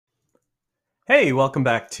Hey, welcome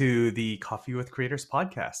back to the Coffee with Creators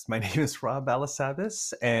podcast. My name is Rob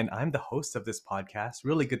Balasabas, and I'm the host of this podcast.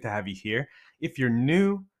 Really good to have you here. If you're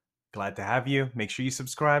new, glad to have you. Make sure you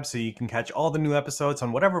subscribe so you can catch all the new episodes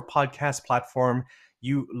on whatever podcast platform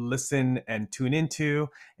you listen and tune into.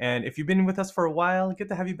 And if you've been with us for a while, good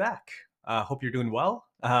to have you back. Hope you're doing well.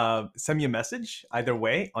 Send me a message either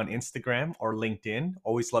way on Instagram or LinkedIn.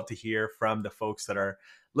 Always love to hear from the folks that are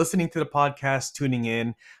listening to the podcast, tuning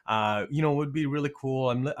in. It would be really cool.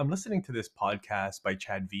 I'm listening to this podcast by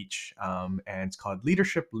Chad Veach, and it's called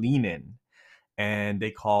Leadership Lean In. And they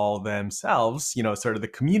call themselves, sort of the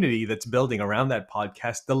community that's building around that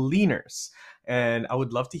podcast, the Leaners. And I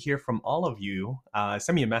would love to hear from all of you.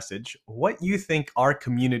 Send me a message what you think our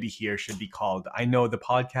community here should be called. I know the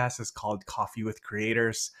podcast is called Coffee with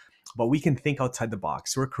Creators, but we can think outside the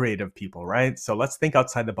box. We're creative people, right? So let's think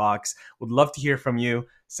outside the box. Would love to hear from you.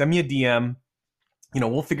 Send me a DM.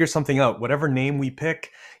 We'll figure something out. Whatever name we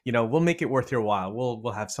pick, we'll make it worth your while.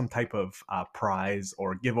 We'll have some type of prize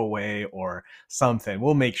or giveaway or something.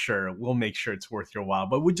 We'll make sure it's worth your while.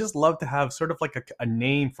 But we'd just love to have sort of like a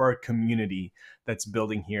name for our community that's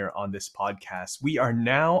building here on this podcast. We are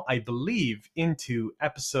now, I believe, into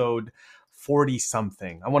episode 40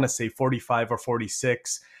 something. I want to say 45 or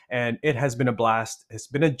 46. And it has been a blast. It's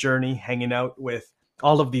been a journey hanging out with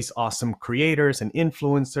all of these awesome creators and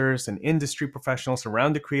influencers and industry professionals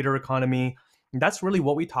around the creator economy. And that's really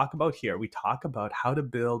what we talk about here. We talk about how to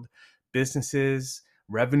build businesses,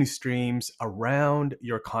 revenue streams around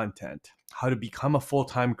your content, how to become a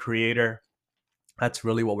full-time creator. That's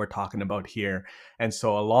really what we're talking about here. And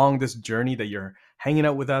so along this journey that you're hanging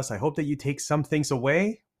out with us, I hope that you take some things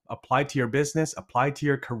away, apply to your business, apply to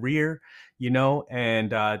your career, and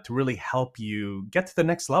to really help you get to the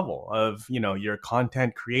next level of, your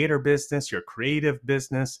content creator business, your creative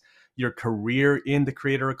business, your career in the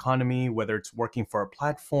creator economy, whether it's working for a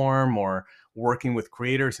platform or working with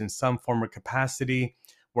creators in some form or capacity,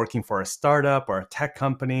 working for a startup or a tech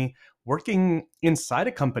company, working inside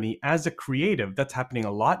a company as a creative. That's happening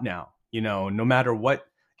a lot now. No matter what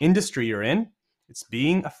industry you're in, it's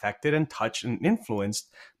being affected and touched and influenced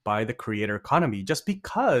by the creator economy, just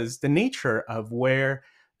because the nature of where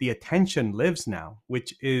the attention lives now,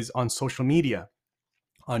 which is on social media,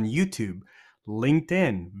 on YouTube,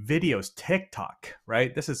 LinkedIn, videos, TikTok,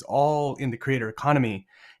 right? This is all in the creator economy.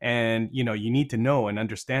 And, you need to know and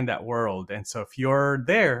understand that world. And so if you're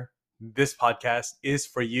there, this podcast is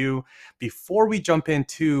for you. Before we jump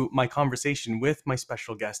into my conversation with my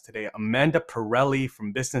special guest today, Amanda Perelli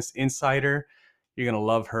from Business Insider, you're going to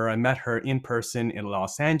love her. I met her in person in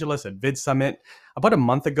Los Angeles at Vid Summit about a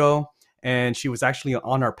month ago. And she was actually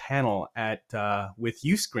on our panel with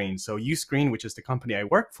Uscreen. So Uscreen, which is the company I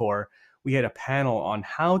work for, we had a panel on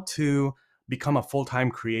how to become a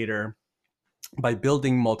full-time creator by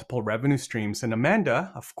building multiple revenue streams. And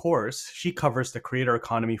Amanda, of course, she covers the creator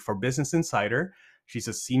economy for Business Insider. She's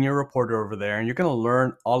a senior reporter over there, and you're going to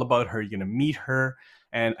learn all about her. You're going to meet her.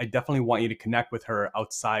 And I definitely want you to connect with her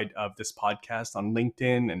outside of this podcast on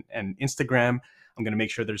LinkedIn and Instagram. I'm going to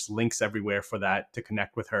make sure there's links everywhere for that to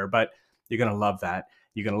connect with her. But you're going to love that.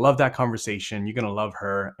 You're going to love that conversation. You're going to love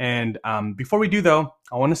her. And before we do, though,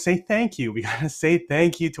 I want to say thank you. We got to say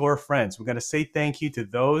thank you to our friends. We got to say thank you to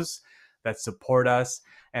those that support us.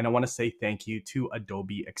 And I want to say thank you to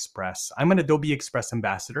Adobe Express. I'm an Adobe Express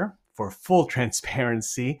ambassador for full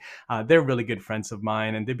transparency. They're really good friends of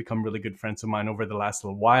mine, and they've become really good friends of mine over the last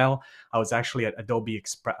little while. I was actually at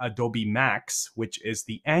Adobe Max, which is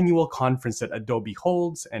the annual conference that Adobe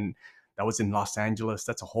holds, and that was in Los Angeles.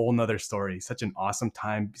 That's a whole nother story. Such an awesome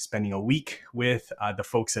time spending a week with the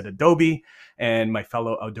folks at Adobe and my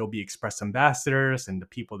fellow Adobe Express ambassadors and the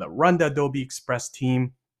people that run the Adobe Express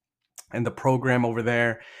team and the program over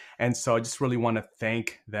there. And so I just really want to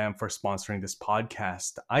thank them for sponsoring this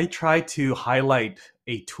podcast. I try to highlight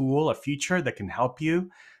a tool, a feature that can help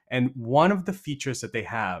you. And one of the features that they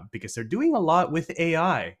have, because they're doing a lot with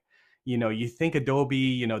AI, you think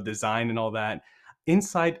Adobe, design and all that.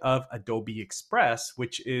 Inside of Adobe Express,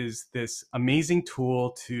 which is this amazing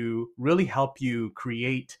tool to really help you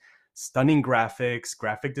create stunning graphics,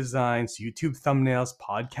 graphic designs, YouTube thumbnails,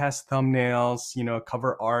 podcast thumbnails,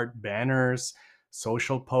 cover art, banners,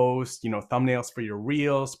 social posts, thumbnails for your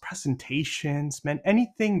reels, presentations, man,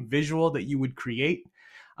 anything visual that you would create,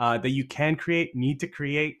 that you can create, need to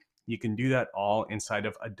create. You can do that all inside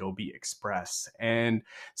of Adobe Express. And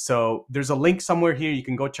so there's a link somewhere here. You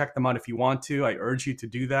can go check them out if you want to. I urge you to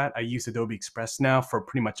do that. I use Adobe Express now for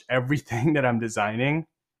pretty much everything that I'm designing.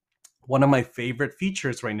 One of my favorite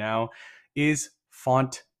features right now is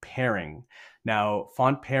font pairing. Now,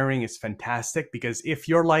 font pairing is fantastic because if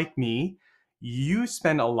you're like me, you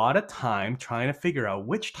spend a lot of time trying to figure out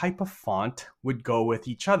which type of font would go with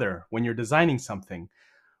each other when you're designing something.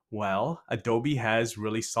 Well, Adobe has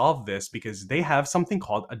really solved this because they have something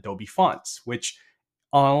called Adobe Fonts, which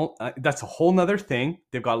all that's a whole nother thing.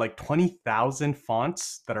 They've got like 20,000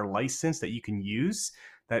 fonts that are licensed that you can use.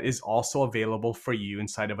 That is also available for you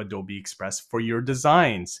inside of Adobe Express for your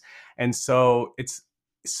designs. And so it's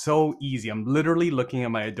so easy. I'm literally looking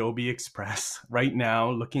at my Adobe Express right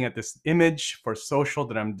now, looking at this image for social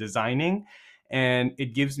that I'm designing, and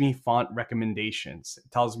it gives me font recommendations.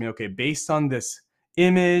 It tells me, okay, based on this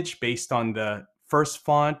image, based on the first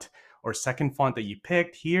font or second font that you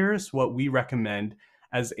picked, here's what we recommend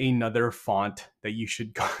as another font that you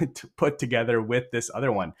should go to put together with this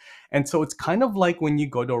other one. And so it's kind of like when you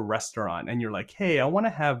go to a restaurant and you're like, hey, I want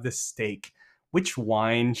to have this steak. Which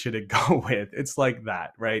wine should it go with? It's like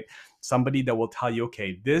that, right? Somebody that will tell you,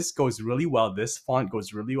 okay, this goes really well. This font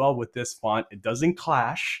goes really well with this font. It doesn't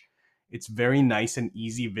clash. It's very nice and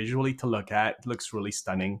easy visually to look at. It looks really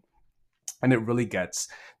stunning, and it really gets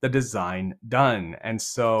the design done. And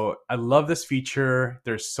so I love this feature.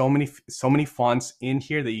 There's so many fonts in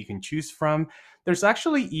here that you can choose from. There's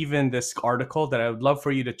actually even this article that I would love for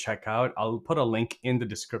you to check out. I'll put a link in the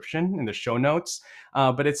description in the show notes.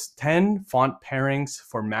 But it's 10 font pairings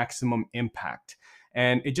for maximum impact.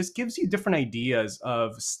 And it just gives you different ideas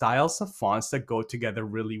of styles of fonts that go together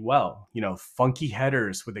really well. Funky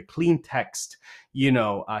headers with a clean text,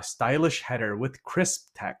 a stylish header with crisp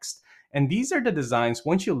text. And these are the designs.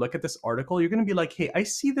 Once you look at this article, you're going to be like, hey, I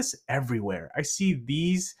see this everywhere. I see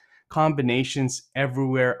these combinations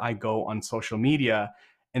everywhere I go on social media.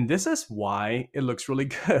 And this is why it looks really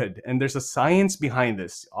good. And there's a science behind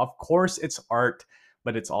this. Of course, it's art,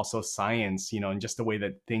 but it's also science, and just the way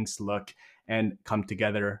that things look and come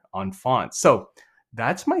together on fonts. So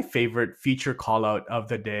that's my favorite feature call out of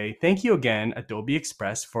the day. Thank you again, Adobe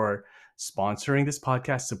Express, for sponsoring this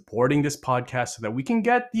podcast, supporting this podcast so that we can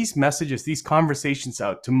get these messages, these conversations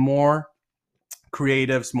out to more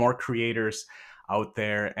creatives, more creators out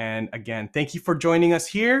there. And again, thank you for joining us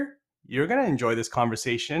here. You're going to enjoy this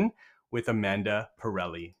conversation with Amanda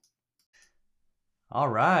Perelli. All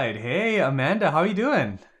right. Hey, Amanda, how are you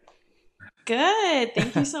doing? Good.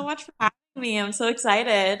 Thank you so much for having me. I'm so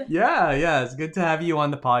excited. Yeah, it's good to have you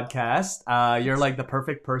on the podcast. You're like the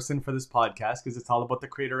perfect person for this podcast because it's all about the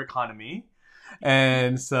creator economy,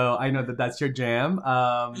 and so I know that that's your jam.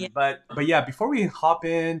 Yeah, But yeah, before we hop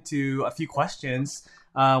into a few questions,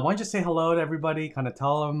 why don't you say hello to everybody? Kind of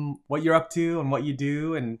tell them what you're up to and what you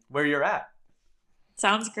do and where you're at.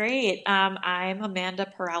 sounds great. I'm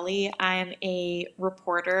Amanda Perelli. I'm a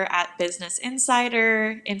reporter at Business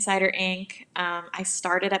Insider, Insider Inc. I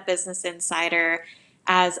started at Business Insider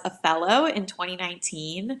as a fellow in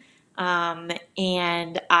 2019.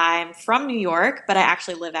 And I'm from New York, but I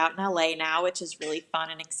actually live out in LA now, which is really fun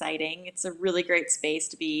and exciting. It's a really great space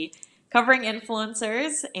to be covering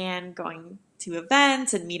influencers and going to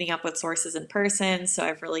events and meeting up with sources in person. So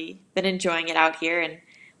I've really been enjoying it out here and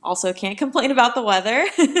also can't complain about the weather.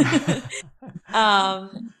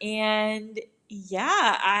 And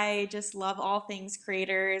yeah, I just love all things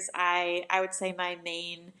creators. I would say my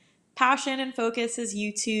main passion and focus is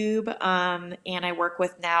YouTube. And I work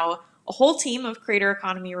with now a whole team of creator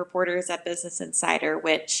economy reporters at Business Insider,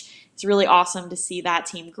 which is really awesome to see that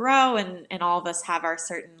team grow and all of us have our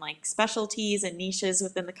certain like specialties and niches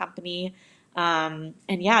within the company. And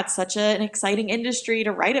yeah, it's such an exciting industry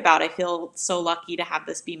to write about. I feel so lucky to have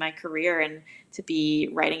this be my career and to be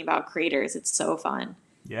writing about creators. It's so fun.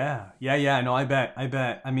 Yeah. No, I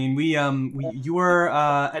bet. I mean, you were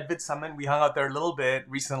at Vid Summit. We hung out there a little bit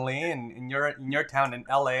recently, in your town in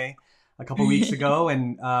LA a couple weeks ago,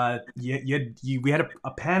 and we had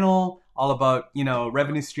a panel all about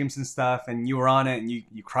revenue streams and stuff, and you were on it, and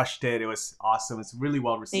you crushed it. It was awesome. It's really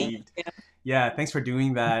well Thank received. you. Yeah, thanks for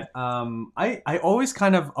doing that. I've always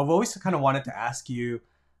kind of wanted to ask you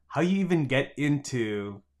how you even get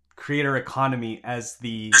into creator economy as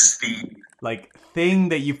the like thing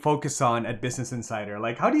that you focus on at Business Insider.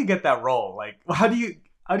 Like, how do you get that role? Like, how do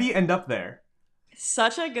you end up there?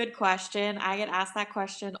 Such a good question. I get asked that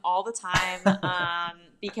question all the time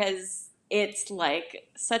because it's like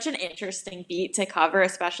such an interesting beat to cover,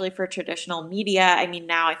 especially for traditional media. I mean,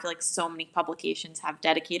 now I feel like so many publications have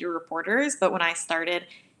dedicated reporters, but when I started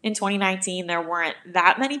in 2019, there weren't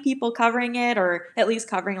that many people covering it, or at least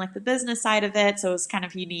covering like the business side of it. So it was kind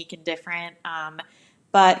of unique and different.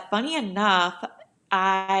 But funny enough,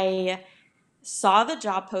 I saw the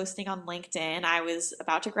job posting on LinkedIn. I was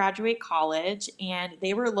about to graduate college and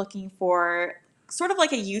they were looking for sort of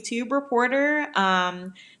like a YouTube reporter,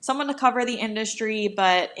 someone to cover the industry.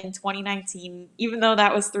 But in 2019, even though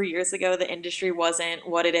that was 3 years ago, the industry wasn't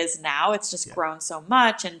what it is now. It's just Yeah. grown so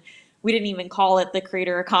much, and we didn't even call it the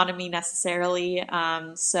creator economy necessarily.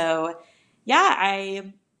 So yeah,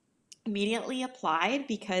 I immediately applied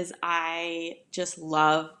because I just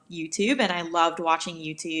love YouTube and I loved watching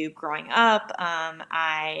YouTube growing up.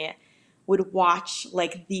 I would watch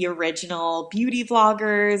like the original beauty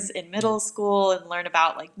vloggers in Yeah. middle school and learn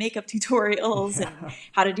about like makeup tutorials and Yeah.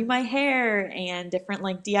 how to do my hair and different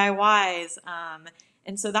like DIYs.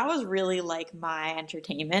 And so that was really like my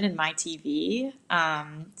entertainment and my TV.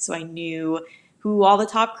 So I knew who all the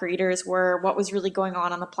top creators were, what was really going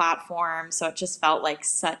on the platform. So it just felt like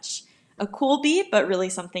such a cool beat, but really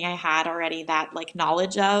something I had already that like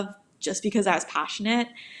knowledge of just because I was passionate.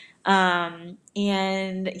 And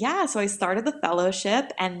yeah, so I started the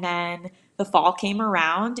fellowship, and then the fall came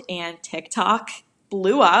around and TikTok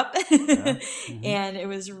blew up. Yeah. Hmm. And it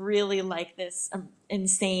was really like this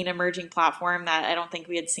insane emerging platform that I don't think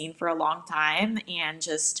we had seen for a long time. And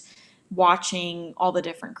just watching all the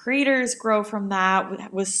different creators grow from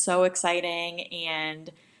that was so exciting.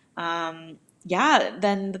 And yeah,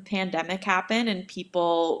 then the pandemic happened and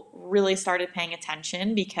people really started paying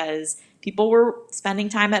attention because people were spending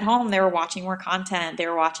time at home. They were watching more content. They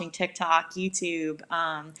were watching TikTok, YouTube,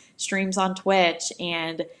 streams on Twitch,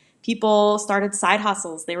 and people started side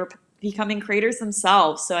hustles. They were becoming creators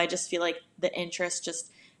themselves. So I just feel like the interest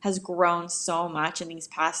just has grown so much in these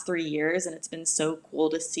past 3 years, and it's been so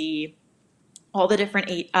cool to see all the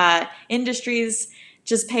different industries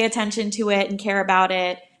just pay attention to it and care about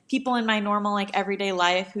it. People in my normal, like everyday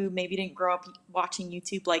life who maybe didn't grow up watching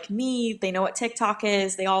YouTube like me, they know what TikTok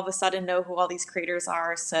is. They all of a sudden know who all these creators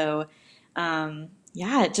are. So,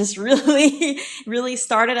 yeah, it just really, really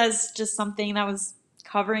started as just something that was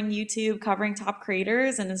covering YouTube, covering top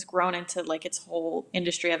creators, and has grown into like its whole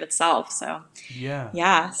industry of itself. So, Yeah.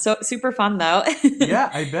 yeah, so super fun though. Yeah,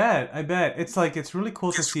 I bet. I bet. It's like it's really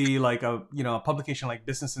cool to see like a publication like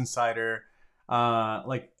Business Insider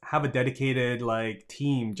like have a dedicated like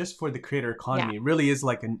team just for the creator Yeah. economy. It really is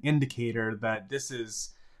like an indicator that this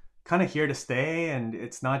is kind of here to stay, and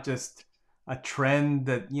it's not just a trend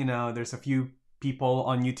that, there's a few people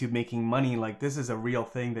on YouTube making money. Like this is a real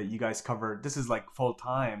thing that you guys cover. This is like full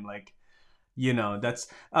time. Like, that's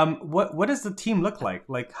what does the team look like?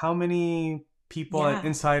 Like how many people at Yeah.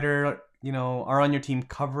 Insider, are on your team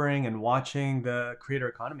covering and watching the creator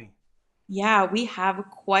economy? Yeah, we have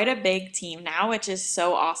quite a big team now, which is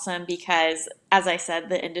so awesome because, as I said,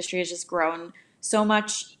 the industry has just grown so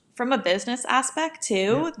much from a business aspect Yeah.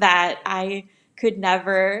 too that I could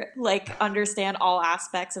never like understand all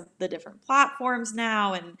aspects of the different platforms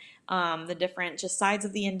now and the different just sides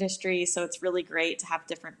of the industry. So it's really great to have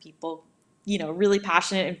different people, really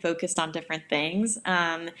passionate and focused on different things.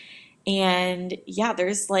 And yeah,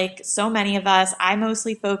 there's like so many of us. I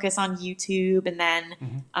mostly focus on YouTube, and then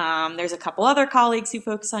Hmm. there's a couple other colleagues who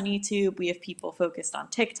focus on YouTube. We have people focused on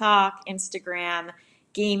TikTok, Instagram,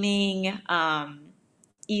 gaming,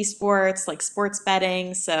 esports, like sports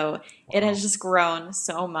betting. So it has Wow. just grown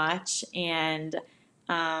so much. And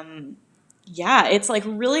um, yeah, it's like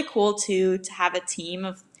really cool to have a team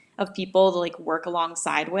of people to like work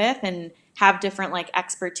alongside with and have different like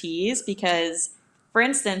expertise because for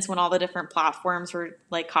instance, when all the different platforms were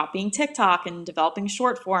like copying TikTok and developing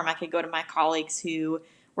short form, I could go to my colleagues who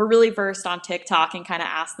were really versed on TikTok and kind of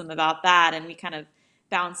ask them about that. And we kind of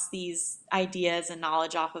bounce these ideas and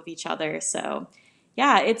knowledge off of each other. So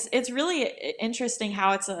yeah, it's really interesting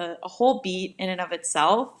how it's a whole beat in and of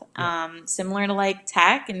itself, Yeah. similar to like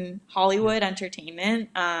tech and Yeah. Hollywood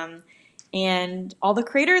entertainment. And all the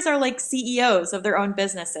creators are like CEOs of their own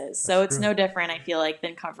businesses. That's So it's true. no different, I feel like,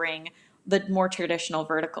 than covering the more traditional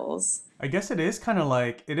verticals. I guess it is kind of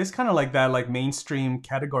like that like mainstream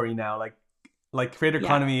category now. Like creator Yeah.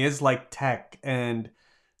 economy is like tech and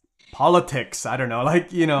politics. I don't know.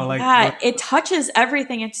 Like, Yeah, it touches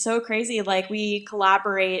everything. It's so crazy. Like we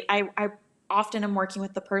collaborate. I often am working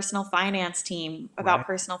with the personal finance team about right.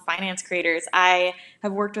 personal finance creators. I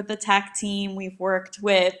have worked with the tech team. We've worked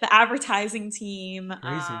with the advertising team.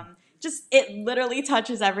 Crazy. Just it literally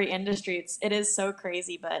touches every industry. It is so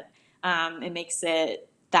crazy, but it makes it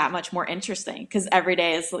that much more interesting because every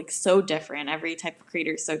day is like so different. Every type of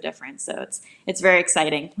creator is so different. So it's very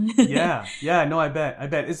exciting. Yeah. Yeah, no, I bet. I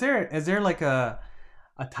bet. Is there like a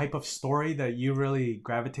type of story that you really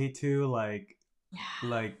gravitate to, like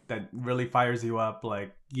that really fires you up,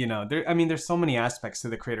 like, there's so many aspects to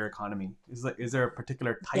the creator economy. Is there a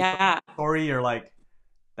particular type of Yeah. story, or like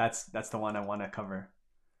that's the one I want to cover?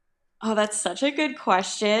 Oh, that's such a good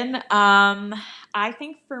question. I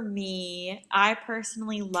think for me, I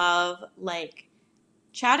personally love like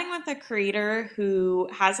chatting with a creator who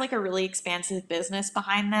has like a really expansive business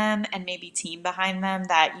behind them and maybe team behind them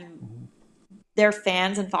that Mhm, their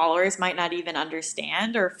fans and followers might not even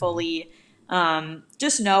understand or mhm. fully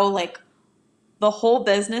just know like the whole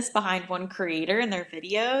business behind one creator and their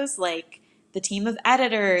videos, like the team of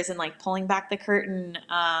editors and like pulling back the curtain.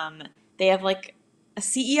 They have like a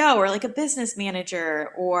CEO or like a business manager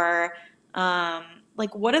or um,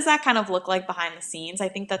 like what does that kind of look like behind the scenes? I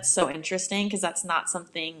think that's so interesting because that's not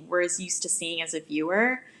something we're as used to seeing as a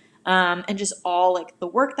viewer. And just all like the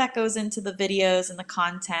work that goes into the videos and the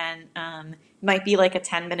content might be like a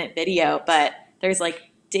 10-minute video, but there's like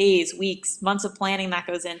days, weeks, months of planning that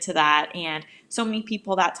goes into that. And so many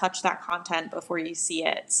people that touch that content before you see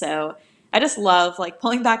it. So I just love like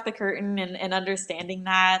pulling back the curtain and understanding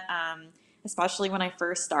that. Especially when I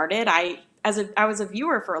first started, I was a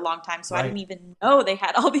viewer for a long time, so I didn't Right. even know they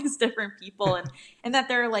had all these different people and that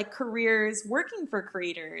there are like careers working for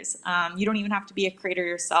creators. You don't even have to be a creator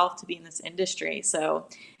yourself to be in this industry. So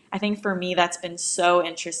I think for me that's been so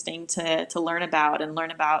interesting to learn about and learn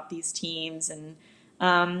about these teams and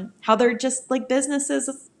how they're just like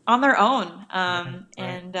businesses on their own. Right.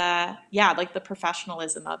 Right. Yeah, like the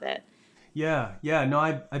professionalism of it. Yeah, yeah, no,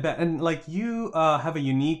 I bet. And like you have a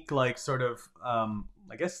unique like sort of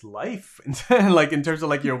I guess life like in terms of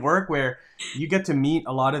like your work where you get to meet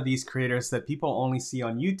a lot of these creators that people only see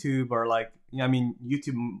on YouTube or like I mean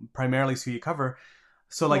YouTube primarily is who you cover.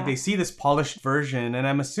 So like Yeah. they see this polished version and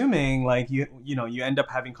I'm assuming like you know you end up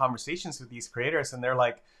having conversations with these creators and they're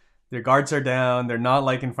like their guards are down, they're not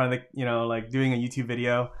like in front of the you know like doing a YouTube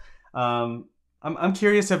video. Um I'm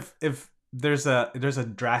curious if there's a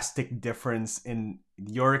drastic difference in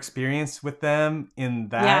your experience with them in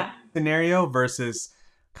that Yeah. scenario versus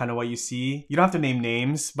kind of what you see. You don't have to name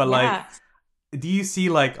names, but like Yeah. do you see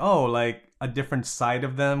like oh like a different side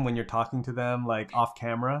of them when you're talking to them like off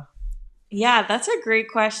camera? Yeah, that's a great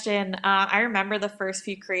question. I remember the first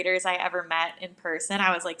few creators I ever met in person.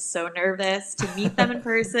 I was like so nervous to meet them in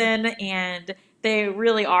person, and they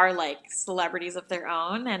really are like celebrities of their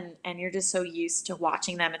own, and you're just so used to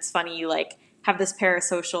watching them. It's funny you like have this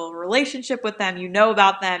parasocial relationship with them. You know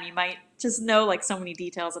about them. You might just know like so many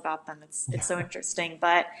details about them. It's so Yeah. interesting.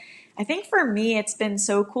 But I think for me, it's been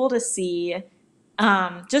so cool to see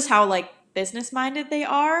just how like business minded they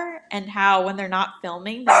are and how when they're not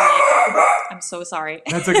filming they're like I'm so sorry.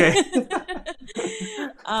 That's okay.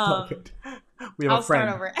 It's all um good. We have a I'll start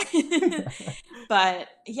friend. over. But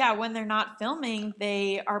yeah, when they're not filming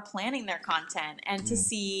they are planning their content and to Mm,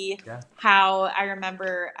 see yeah. how I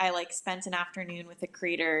remember I like spent an afternoon with a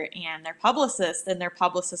creator and their publicist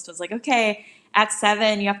was like, okay, at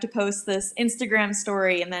 7 you have to post this Instagram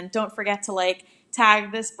story and then don't forget to like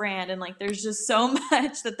tag this brand and like there's just so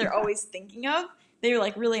much that they're always thinking of. They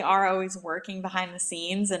like really are always working behind the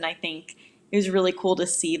scenes and I think it was really cool to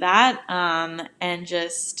see that and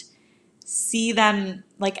just see them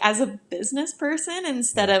like as a business person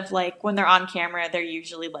instead Yeah. of like when they're on camera they're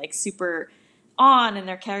usually like super on and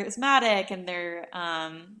they're charismatic and they're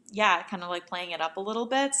yeah kind of like playing it up a little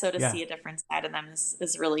bit, so to Yeah. see a different side of them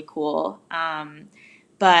is really cool.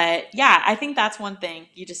 But yeah, I think that's one thing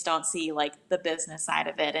you just don't see like the business side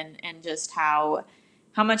of it and just how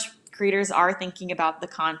much creators are thinking about the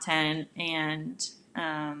content and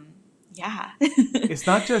yeah. It's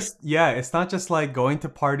not just yeah, it's not just like going to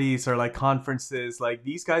parties or like conferences. Like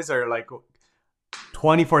these guys are like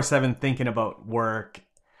 24/7 thinking about work,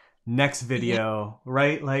 next Yeah. video,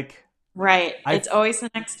 right? Like Right. I It's always the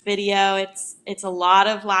next video. It's a lot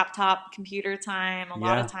of laptop computer time, a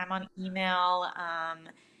lot of yeah, time on email,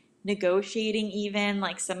 negotiating even.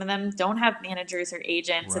 Like some of them don't have managers or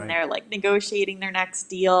agents and right. they're like negotiating their next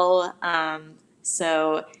deal.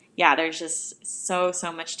 So yeah, there's just so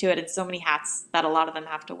much to it and so many hats that a lot of them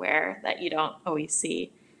have to wear that you don't always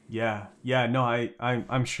see. Yeah, yeah, no,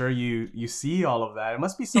 I'm sure you see all of that. It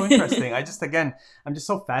must be so interesting. I just again, I'm just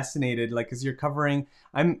so fascinated, like, because you're covering.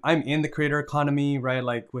 I'm in the creator economy, right?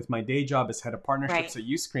 Like with my day job as head of partnerships Right. at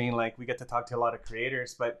Uscreen, like we get to talk to a lot of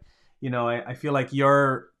creators, but you know, I feel like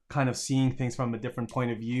you're kind of seeing things from a different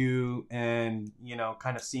point of view, and you know,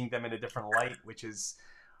 kind of seeing them in a different light, which is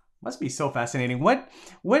must be so fascinating. What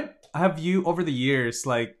have you over the years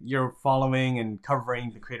like you're following and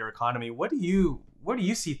covering the creator economy? Where do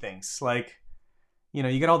you see things like you know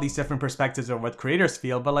you get all these different perspectives of what creators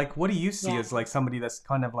feel, but like what do you see Yeah. as like somebody that's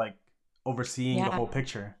kind of like overseeing the Yeah. whole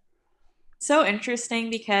picture? So interesting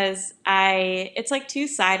because it's like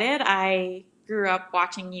two-sided. I grew up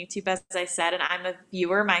watching YouTube, as I said, and I'm a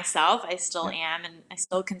viewer myself. I still Yeah. am, and I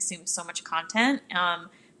still consume so much content.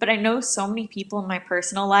 But I know so many people in my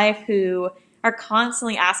personal life who are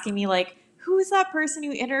constantly asking me, like, who is that person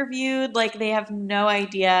you interviewed? Like, they have no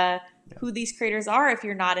idea Yeah. who these creators are if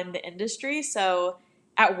you're not in the industry. So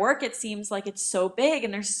at work, it seems like it's so big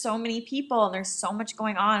and there's so many people and there's so much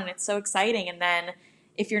going on and it's so exciting. And then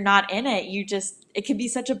if you're not in it, it can be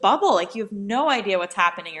such a bubble. Like you have no idea what's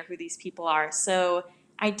happening or who these people are. So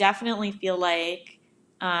I definitely feel like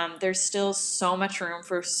there's still so much room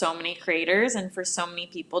for so many creators and for so many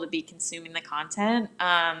people to be consuming the content.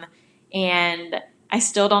 And I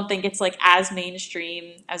still don't think it's like as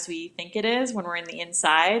mainstream as we think it is when we're in the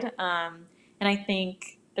inside. And I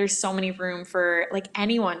think there's so many room for like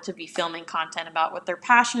anyone to be filming content about what they're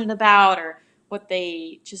passionate about or what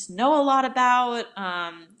they just know a lot about,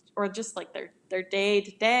 or just like their day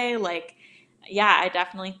to day. Like, yeah, I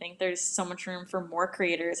definitely think there's so much room for more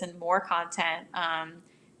creators and more content,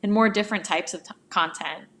 and more different types of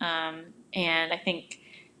content. And I think,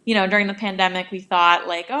 during the pandemic, we thought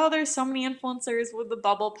like, oh, there's so many influencers with the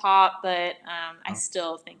bubble pop, but I Oh,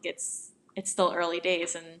 still think it's still early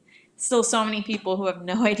days and still so many people who have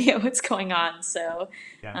no idea what's going on. So,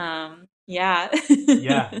 yeah.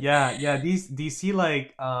 yeah. Yeah. These do you see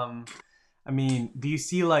like I mean, do you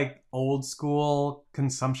see like old school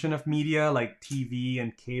consumption of media like TV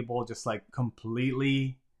and cable just like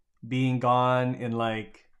completely being gone in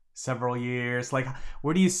like several years? Like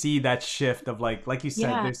where do you see that shift of like you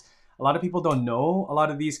said, Yeah. there's a lot of people don't know a lot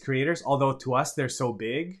of these creators, although to us they're so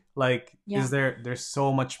big. Like is Yeah. there's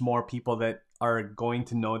so much more people that are going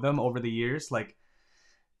to know them over the years? Like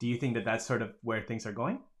do you think that that's sort of where things are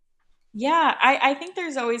going? Yeah, I think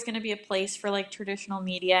there's always going to be a place for like traditional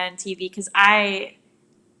media and TV because I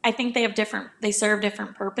think they serve different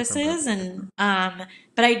Different purposes, purposes. and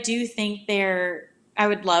but I do think I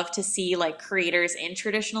would love to see like creators in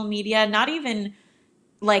traditional media, not even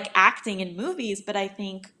like acting in movies, but I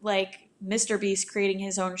think like Mr. Beast creating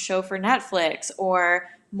his own show for Netflix or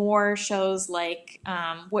more shows like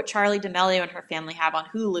what Charlie D'Amelio and her family have on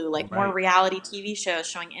Hulu, like more Right. reality TV shows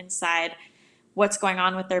showing inside what's going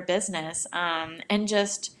on with their business, and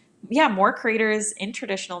just yeah, more creators in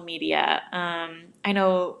traditional media. I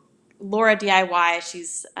know Laura DIY,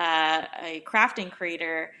 she's a crafting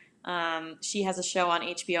creator. She has a show on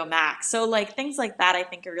HBO Max, so like things like that I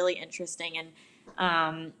think are really interesting,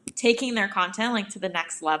 and taking their content like to the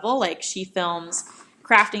next level. Like she films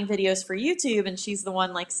crafting videos for YouTube and she's the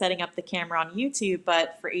one like setting up the camera on YouTube,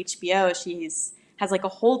 but for HBO she's has like a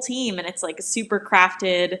whole team and it's like a super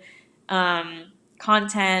crafted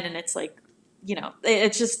content, and it's like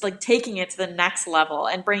it's just like taking it to the next level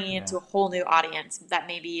and bringing it Yeah. to a whole new audience that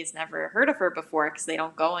maybe has never heard of her before because they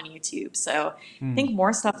don't go on YouTube. So I Hmm. think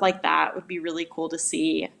more stuff like that would be really cool to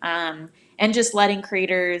see, and just letting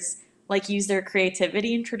creators like use their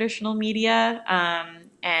creativity in traditional media,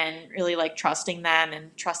 and really like trusting them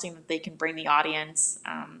and trusting that they can bring the audience.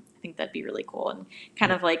 I think that'd be really cool and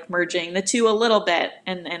kind Yeah. of like merging the two a little bit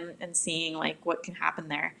and seeing like what can happen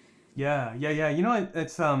there. Yeah. You know,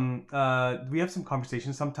 it's we have some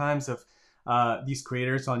conversations sometimes of these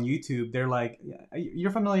creators on YouTube. They're like,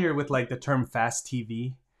 you're familiar with like the term fast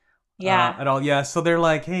TV Yeah, at all? Yeah. So they're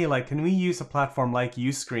like, hey, like, can we use a platform like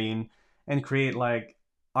Uscreen and create like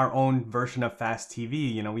our own version of fast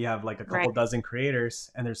TV? You know, we have like a couple right, dozen creators,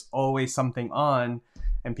 and there's always something on,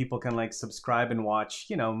 and people can like subscribe and watch.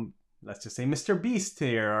 You know, let's just say Mr. Beast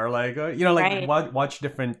here, or like like right. watch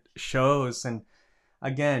different shows and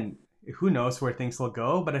again, who knows where things will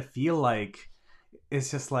go, but I feel like it's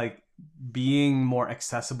just like being more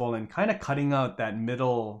accessible and kind of cutting out that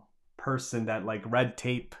middle person, that like red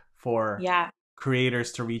tape for Yeah,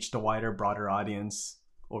 creators to reach the wider, broader audience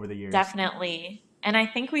over the years. definitely. And I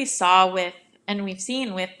think we saw and we've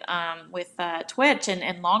seen with Twitch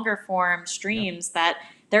and longer form Yep. streams that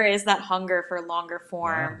there is that hunger for longer Yeah.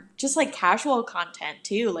 form, just like casual content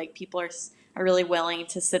too. Like people are really willing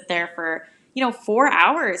to sit there for 4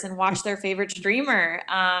 hours and watch their favorite streamer.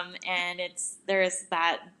 And there is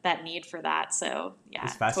that need for that. So yeah,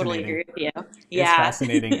 It's totally fascinating. agree with you. It's Yeah.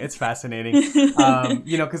 fascinating. It's fascinating.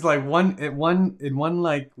 You know, because like one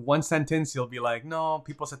like one sentence, you'll be like, no,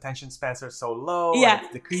 people's attention spans are so low and Yeah.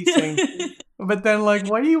 it's decreasing. But then like,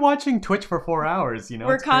 why are you watching Twitch for 4 hours? You know,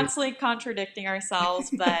 We're it's great. constantly contradicting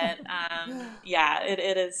ourselves, but yeah,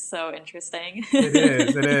 it is so interesting. It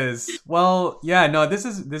is. It is. Well, yeah, no, this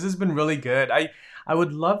has been really good. I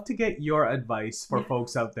would love to get your advice for Yeah,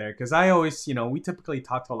 folks out there because I always, you know, we typically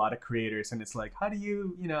talk to a lot of creators and it's like, how do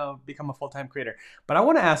you, you know, become a full-time creator? But I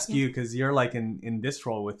want to ask yeah, you because you're like in this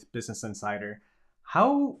role with Business Insider,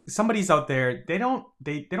 how somebody's out there, they don't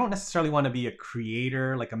necessarily want to be a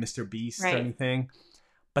creator like a Mr. Beast or Right. anything,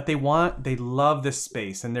 but they love this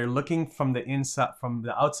space and they're looking from the inside, from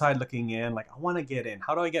the outside looking in, like, I want to get in.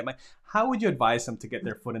 How do I get my, how would you advise them to get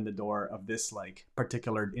their foot in the door of this like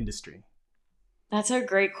particular industry? That's a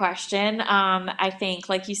great question. I think,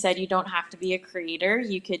 like you said, you don't have to be a creator.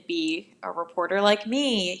 You could be a reporter like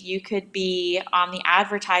me. You could be on the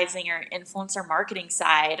advertising or influencer marketing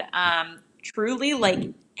side. Truly, like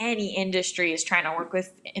any industry is trying to work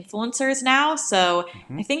with influencers now. So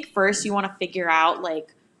Hmm. I think first you want to figure out like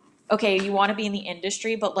okay, you want to be in the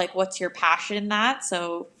industry, but like what's your passion in that?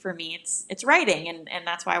 So for me it's writing and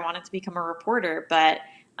that's why I wanted to become a reporter. But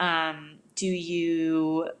do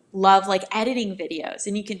you love like editing videos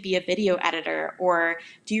and you can be a video editor, or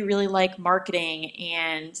do you really like marketing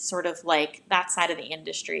and sort of like that side of the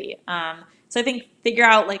industry? So I think figure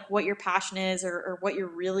out like what your passion is, or what you're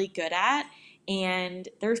really good at, and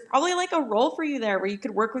there's probably like a role for you there where you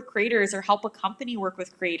could work with creators or help a company work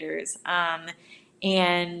with creators.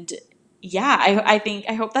 And yeah, I think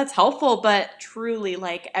I hope that's helpful. But truly,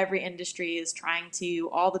 like every industry is trying to,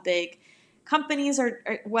 all the big companies are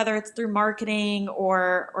whether it's through marketing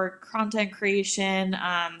or content creation,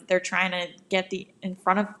 they're trying to get the in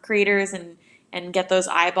front of creators and get those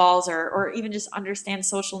eyeballs, or even just understand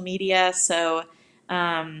social media. So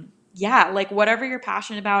yeah, like whatever you're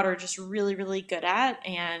passionate about or just really really good at,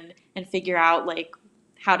 and figure out like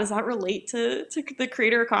how does that relate to the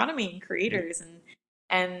creator economy and creators.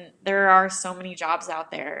 And there are so many jobs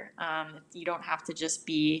out there. You don't have to just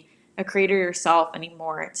be a creator yourself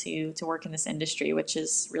anymore to work in this industry, which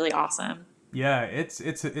is really awesome. Yeah,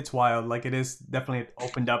 it's wild. Like it is definitely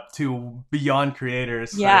opened up to beyond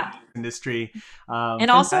creators, right? Yeah. Industry.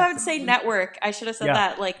 And also, I would Fantastic. say network. I should have said Yeah.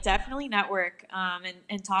 that. Like, definitely network,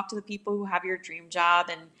 and talk to the people who have your dream job,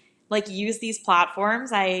 and like use these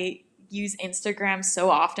platforms. I use Instagram so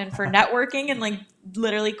often for networking and like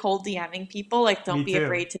literally cold DMing people. Like, don't Me be too.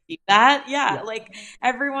 afraid to do that. Yeah. Yeah. Like,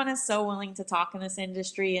 everyone is so willing to talk in this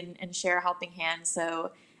industry and share a helping hand.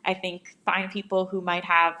 So, I think find people who might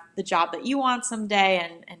have the job that you want someday,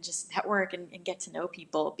 and just network and get to know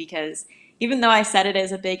people, because even though I said it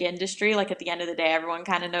is a big industry, like at the end of the day, everyone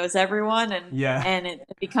kind of knows everyone, and Yeah. it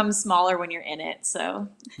becomes smaller when you're in it. So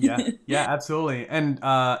Yeah, yeah, absolutely. And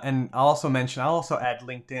I'll also add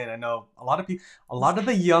LinkedIn. I know a lot of people, a lot of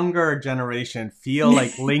the younger generation feel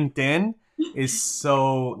like LinkedIn is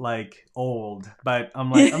so like old, but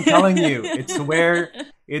I'm telling you, it's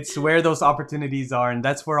where those opportunities are, and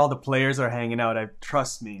that's where all the players are hanging out. I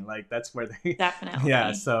trust me, like that's where they yeah,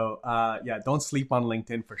 definitely, so yeah, don't sleep on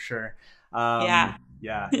LinkedIn for sure. yeah.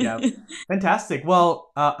 Yeah, yeah. Fantastic.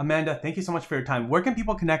 Well, Amanda, thank you so much for your time. Where can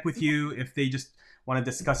people connect with you if they just want to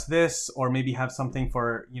discuss this, or maybe have something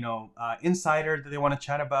for insider that they want to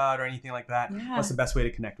chat about or anything like that? What's Yeah. the best way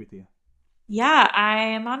to connect with you? Yeah, I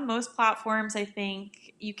am on most platforms. I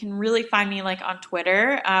think you can really find me like on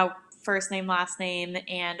Twitter, first name, last name,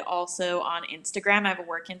 and also on Instagram. I have a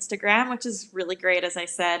work Instagram, which is really great, as I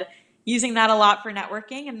said, using that a lot for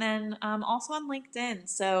networking. And then also on LinkedIn.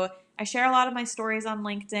 So I share a lot of my stories on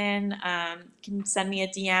LinkedIn. You can send me a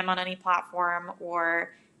DM on any platform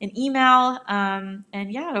or an email. And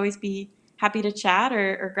yeah, I'd always be happy to chat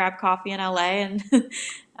or grab coffee in LA.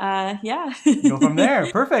 And yeah. Go from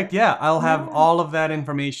there. Perfect. Yeah, I'll have Yeah. all of that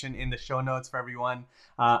information in the show notes for everyone.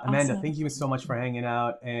 Amanda, Awesome. thank you so much for hanging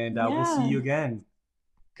out, and we'll see Yeah. you again.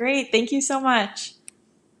 Great. Thank you so much.